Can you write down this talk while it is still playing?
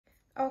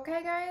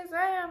Okay guys,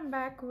 I am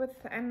back with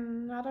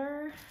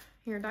another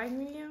hair dye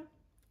video.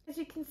 As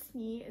you can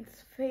see,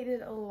 it's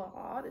faded a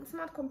lot. It's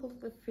not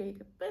completely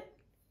faded, but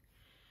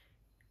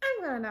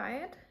I'm gonna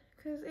dye it.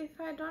 Because if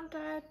I don't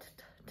dye it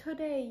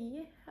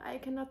today, I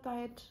cannot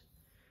dye it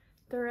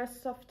the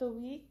rest of the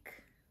week.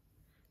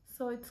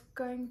 So it's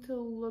going to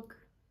look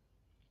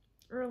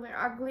really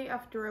ugly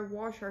after a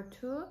wash or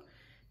two.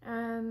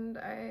 And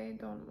I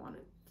don't want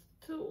it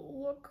to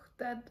look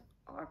that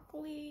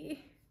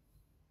ugly.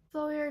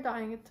 So we are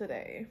dyeing it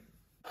today.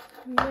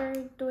 We are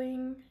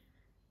doing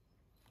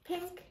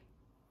pink,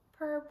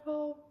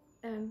 purple,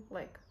 and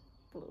like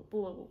blue.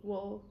 Blue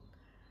will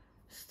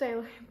stay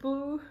like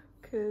blue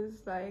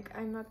because like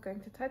I'm not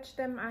going to touch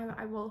them.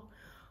 I will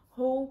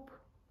hope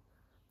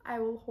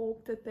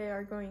that they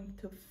are going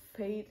to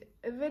fade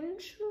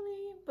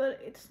eventually, but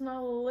it's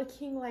not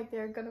looking like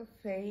they're gonna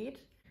fade.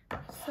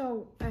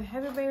 So I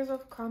have a base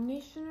of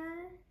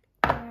conditioner,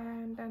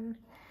 and then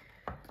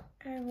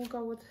I will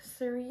go with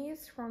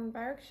Cerise from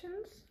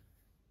Directions.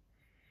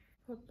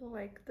 Put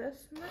like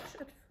this much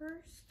at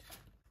first.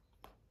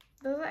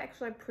 This is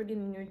actually a pretty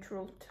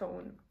neutral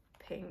tone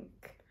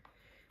pink,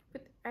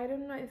 but I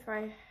don't know if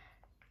I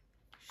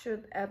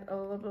should add a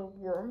little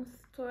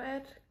warmth to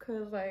it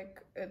because like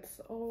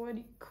it's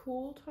already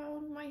cool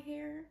toned my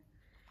hair,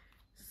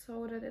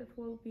 so that it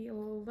will be a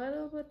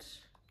little bit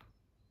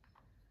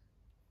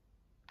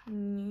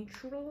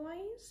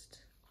neutralized.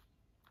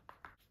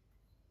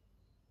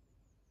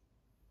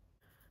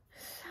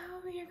 So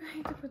we are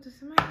going to put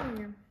this in my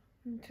hair.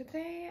 And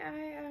today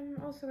I am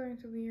also going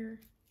to wear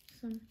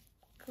some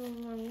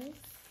gloves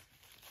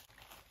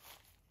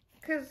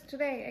because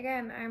today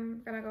again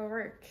I'm gonna go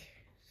work,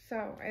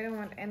 so I don't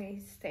want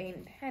any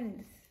stained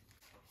hands.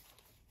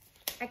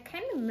 I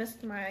kind of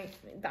missed my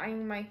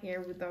dyeing my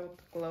hair without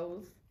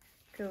gloves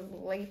because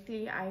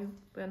lately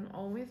I've been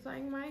always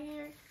dyeing my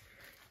hair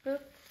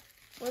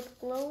with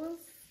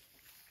gloves,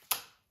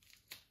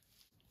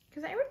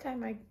 because every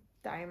time I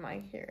dye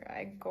my hair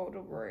I go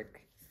to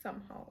work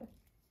somehow.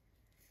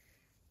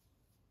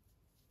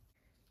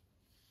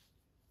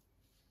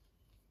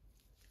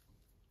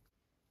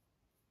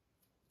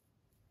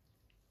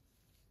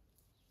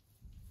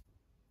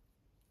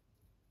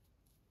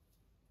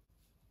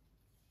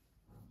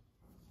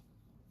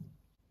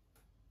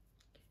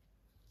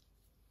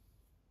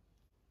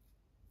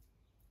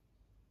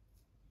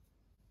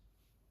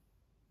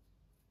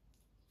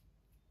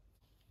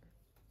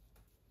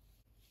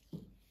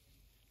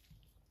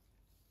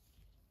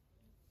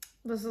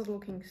 This is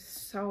looking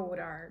so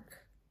dark.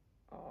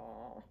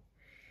 Oh,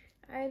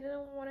 I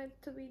didn't want it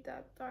to be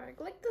that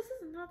dark. Like, this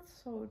is not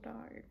so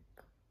dark,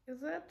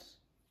 is it?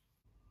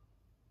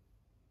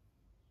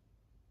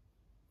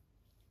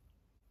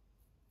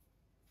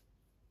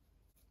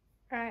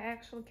 I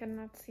actually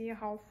cannot see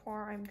how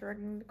far I'm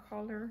dragging the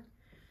color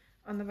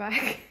on the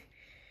back.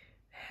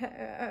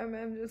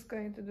 I'm just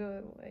going to do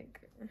it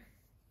like,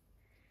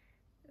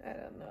 I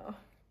don't know.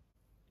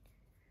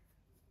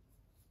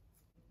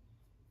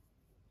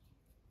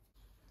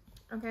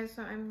 Okay,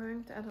 so I'm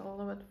going to add a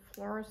little bit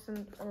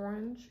fluorescent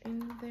orange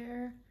in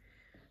there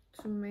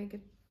to make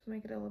it a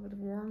little bit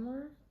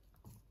warmer,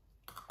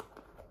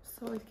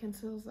 so it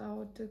cancels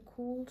out the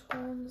cool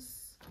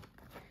tones.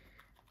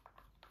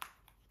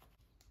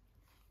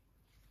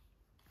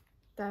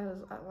 That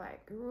is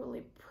like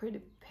really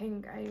pretty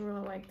pink. I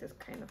really like this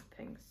kind of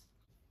pinks.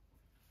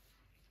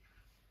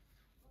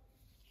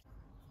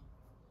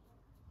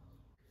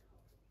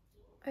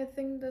 I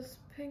think this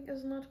pink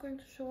is not going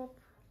to show up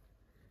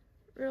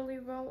really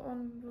well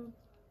on the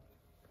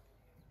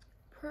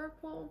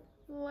purple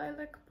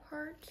lilac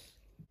part.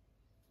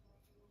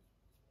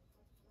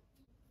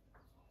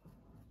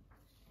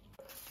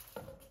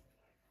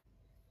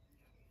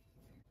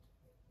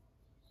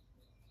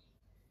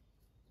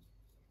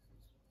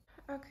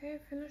 Okay,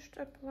 finished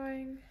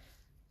applying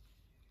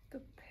the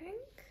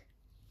pink.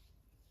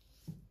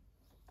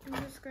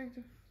 I'm just going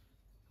to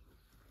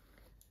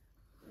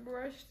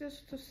brush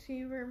this to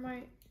see where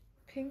my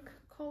pink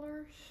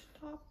color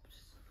stops.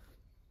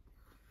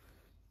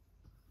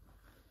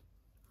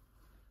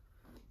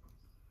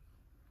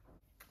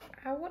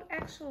 I would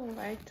actually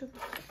like to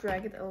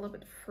drag it a little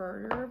bit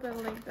further,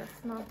 but like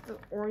that's not the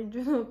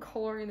original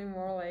color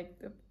anymore, like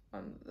the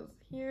one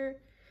that's here.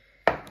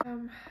 I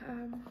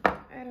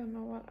don't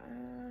know what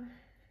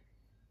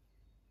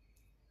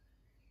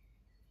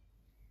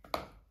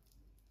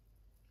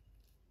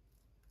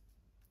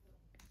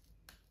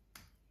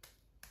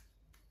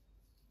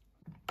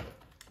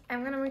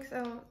I'm gonna mix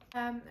a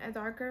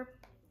darker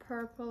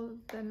purple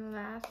than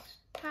last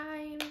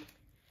time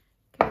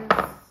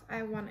because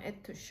I want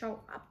it to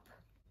show up.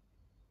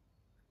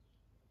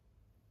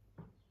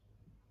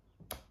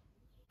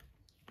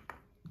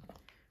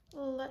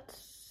 Let's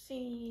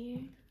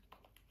see.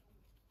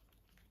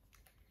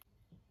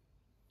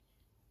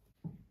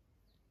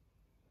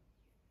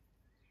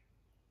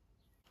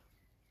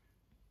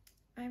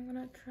 I'm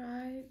gonna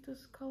try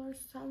this color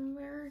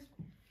somewhere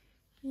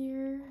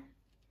here.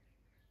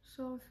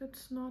 So if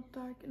it's not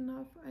dark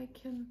enough, I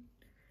can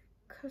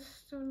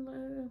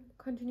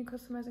continue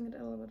customizing it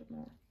a little bit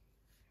more.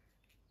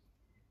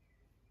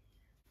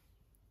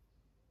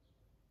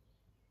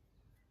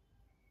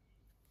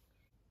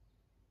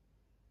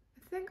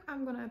 I think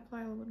I'm gonna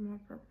apply a little bit more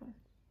purple.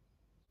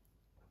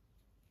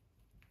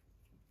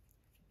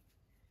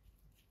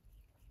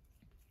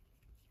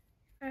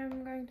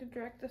 I'm going to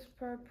drag this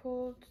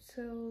purple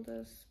till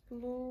this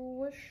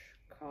bluish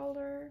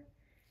color.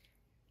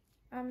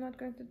 I'm not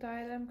going to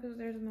dye them because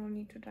there's no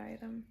need to dye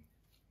them.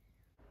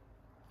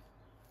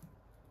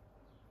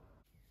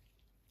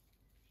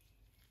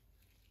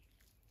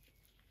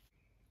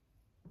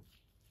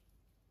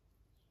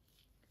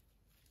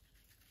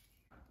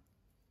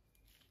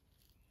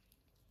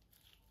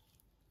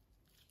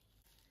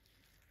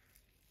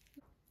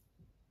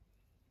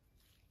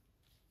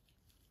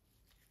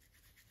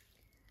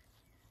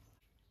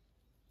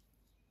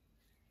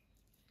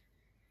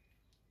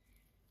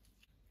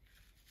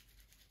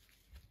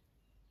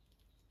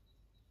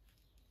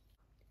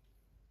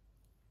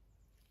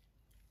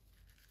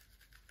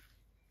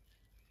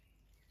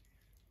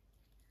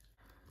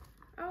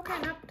 Okay,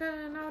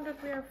 now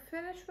that we are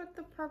finished with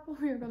the purple,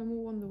 we are gonna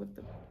move on with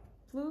the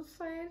blue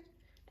side.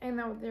 And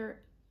now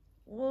they're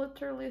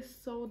literally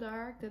so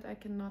dark that I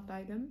cannot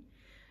dye them.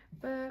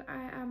 But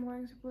I am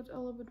going to put a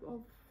little bit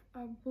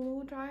of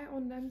blue dye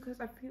on them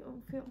because I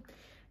feel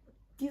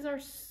these are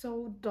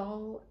so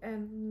dull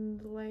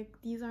and like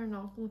these are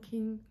not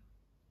looking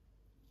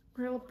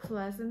real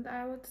pleasant,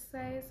 I would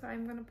say. So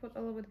I'm gonna put a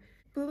little bit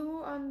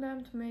blue on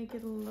them to make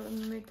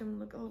them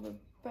look a little bit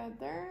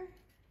better.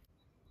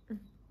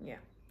 Yeah,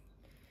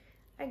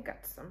 I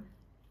got some.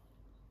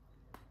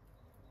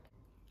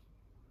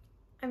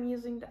 I'm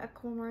using the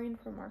aquamarine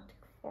from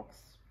Arctic Fox,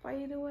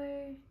 by the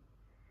way.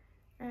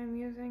 I'm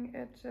using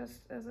it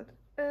just as it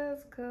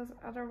is because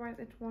otherwise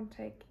it won't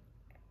take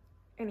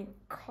any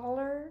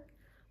color.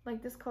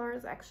 Like this color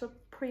is actually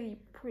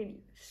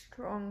pretty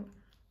strong,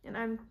 and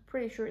I'm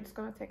pretty sure it's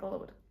gonna take a little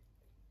bit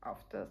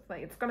of this,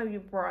 like it's gonna be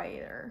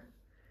brighter.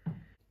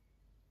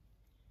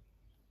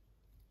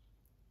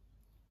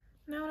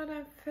 Now that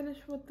I've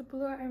finished with the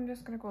blue, I'm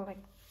just gonna go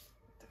like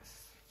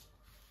this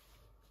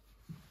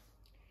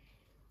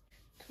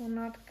to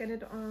not get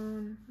it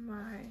on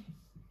my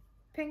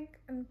pink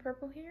and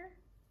purple here.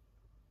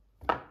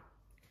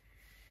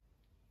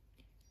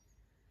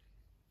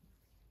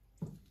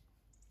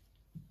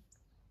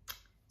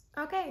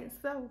 Okay,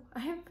 so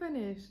I'm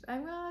finished.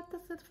 I'm gonna let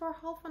this sit for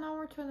half an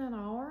hour to an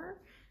hour.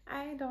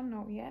 I don't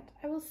know yet.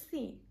 I will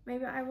see.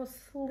 Maybe I will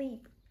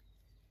sleep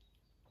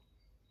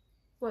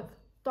with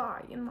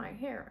dye in my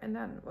hair and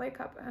then wake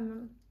up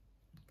and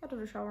go to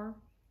the shower,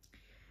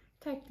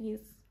 take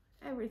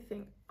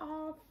everything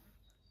off,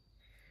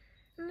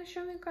 and I'll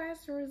show you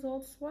guys the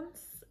results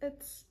once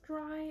it's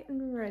dry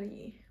and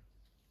ready.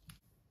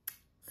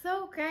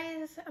 So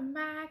guys, I'm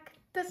back.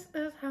 This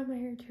is how my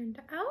hair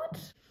turned out.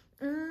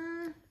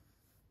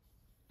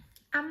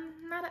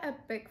 I'm not a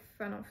big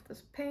fan of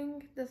this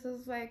pink. This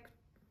is like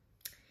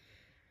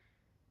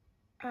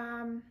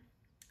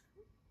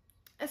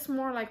it's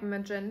more like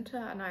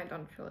magenta, and I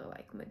don't really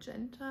like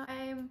magenta.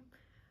 I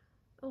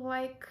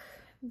like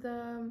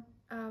the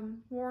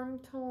warm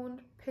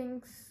toned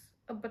pinks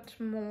a bit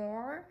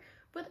more,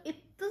 but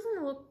it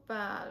doesn't look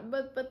bad.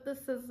 But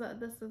this is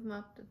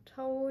not the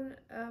tone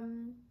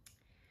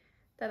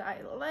that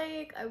I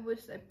like. I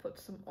wish I put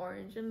some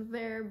orange in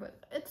there,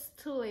 but it's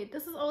too late.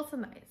 This is also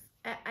nice.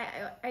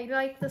 I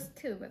like this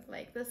too, but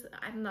like this,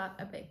 I'm not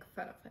a big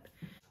fan of it.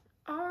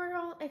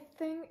 Overall, I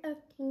think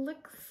it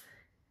looks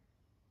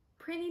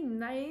pretty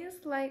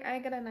nice. Like I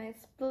got a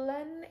nice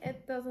blend.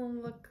 It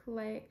doesn't look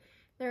like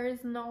there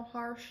is no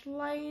harsh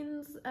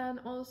lines, and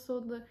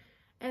also the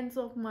ends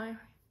of my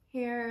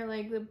hair,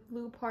 like the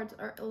blue parts,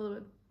 are a little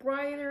bit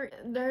brighter.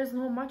 There's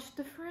not much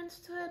difference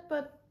to it,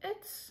 but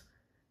it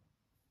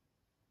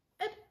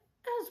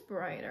is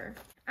brighter.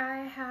 I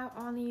have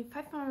only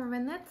 5 more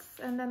minutes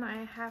and then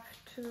I have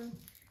to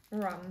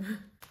run.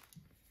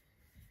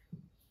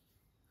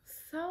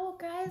 So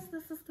guys,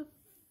 this is the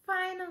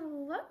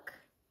final look.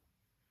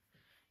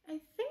 I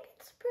think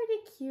it's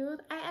pretty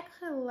cute. I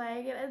actually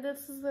like it.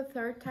 This is the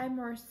 3rd time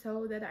or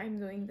so that I'm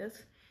doing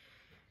this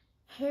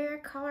hair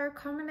color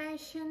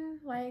combination,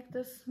 like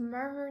this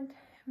mermaid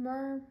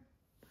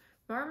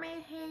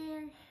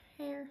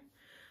hair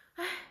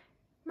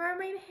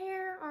mermaid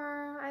hair,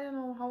 or I don't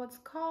know how it's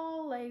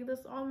called, like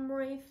this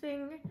ombre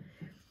thing.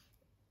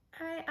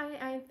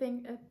 I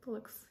think it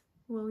looks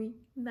really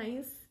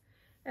nice.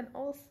 And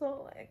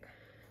also, like,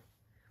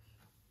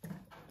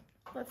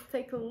 let's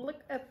take a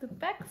look at the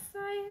back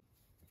side.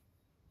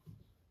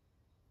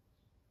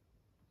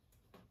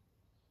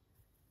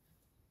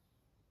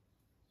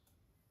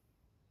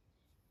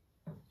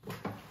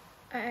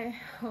 I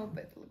hope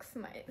it looks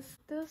nice.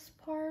 This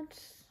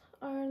parts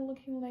are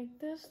looking like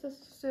this.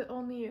 This is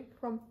only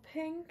from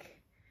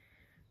pink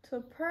to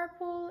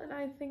purple, and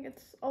I think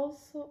it's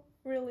also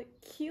really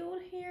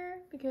cute here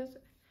because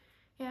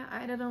yeah,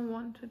 I didn't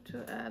want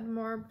to add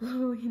more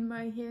blue in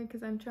my hair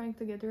because I'm trying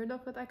to get rid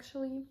of it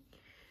actually.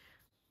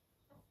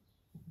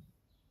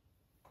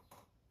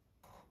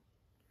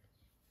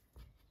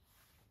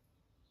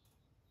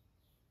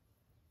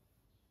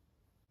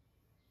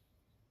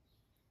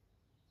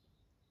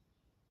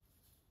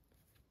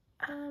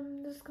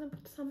 I'm just gonna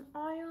put some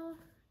oil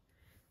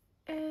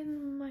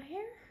in my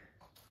hair.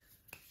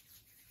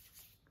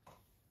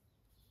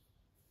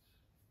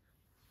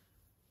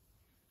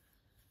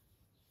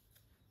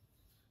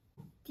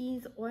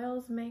 These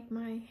oils make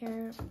my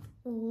hair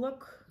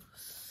look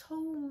so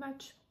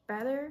much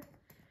better.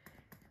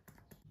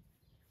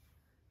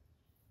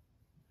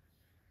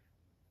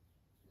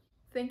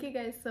 Thank you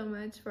guys so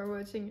much for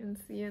watching, and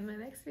see you in my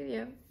next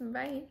video.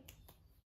 Bye!